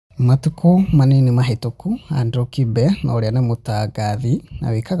Matuko manini mahituku Andrew Kibe na uria nĩ mũtangathi na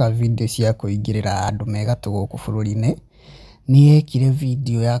wikaga video cia kuingirira andu megatu guku bururi-ini ni ekire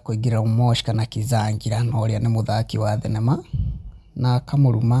video ya kuingirira Omosh kana Kizangira na uria nĩ muthaki wa thenema na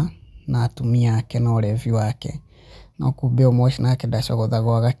kamuruma na atumia ake na urevi wake no kumbe Omosh nake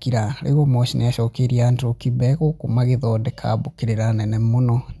ndacogothaga agakira riu Omosh ni acokirie Andrew Kibe guku magithondeka mbukirira nene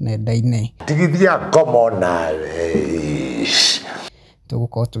muno nenda-ini Ndigithia Ngoma nawe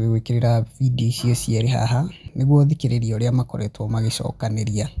tugukorwo tugikirira video icio cieri haha niguo thikiriria uria makoretwo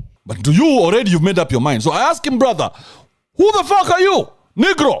magicokaniria. But do you already you've made up your mind? So I asked him, brother, who the fuck are you,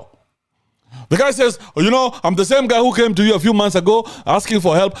 Negro? The guy says, oh, you know, I'm the same guy who came to you a few months ago asking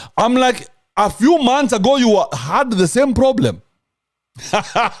for help. I'm like, a few months ago you had the same problem. Get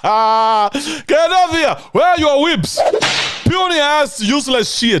off here. Where are your whips? Puny ass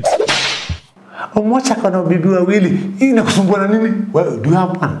useless shit. Omosh akona bibi wawili. Hii inakusumbua na nini? Well, do you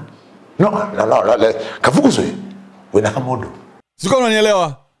have one? No. Kafukuzo. Wewe na kamodo. Siko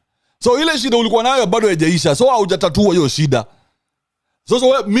unanielewa? So ile shida ulikuwa nayo bado haijaisha. So hujatatua hiyo shida.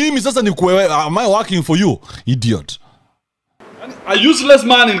 So mimi sasa ni kuwewe, am I working for you? Idiot. A useless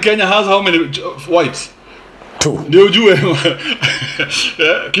man in Kenya has how many wives? 2. Ndio ujue.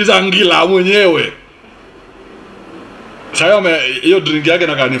 Kizangira mwenyewe. Sayo hiyo drink yake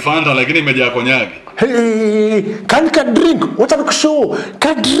na kanifanta lakini imejaa konyagi. Hey, ka drink. Wacha nikushow.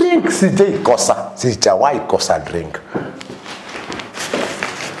 Ka drink sijawahi kosa drink.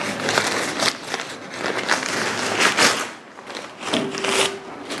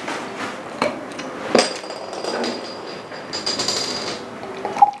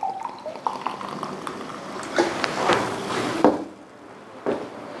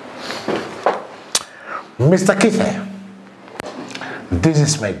 Mr. Kibe, this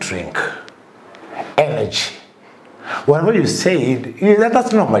is my drink. Energy. Whatever you said,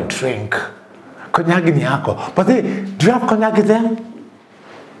 that's not my drink. Cognac ni yako. But hey, do you have cognac there?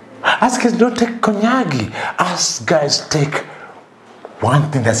 Ask guys don't take cognac. Ask guys take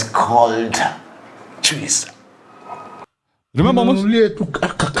one thing that's called juice. Remember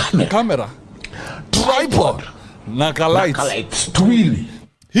camera, tripod, nakalights, twilly.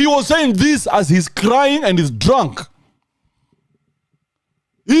 He was saying this as he's crying and he's drunk.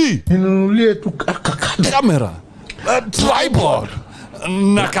 Camera, tripod,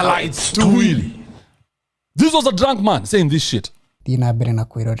 nakalights, twilly. This was a drunk man saying this shit. Thina mbere na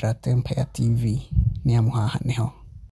kwirorera Empire TV ni amuhaha niho.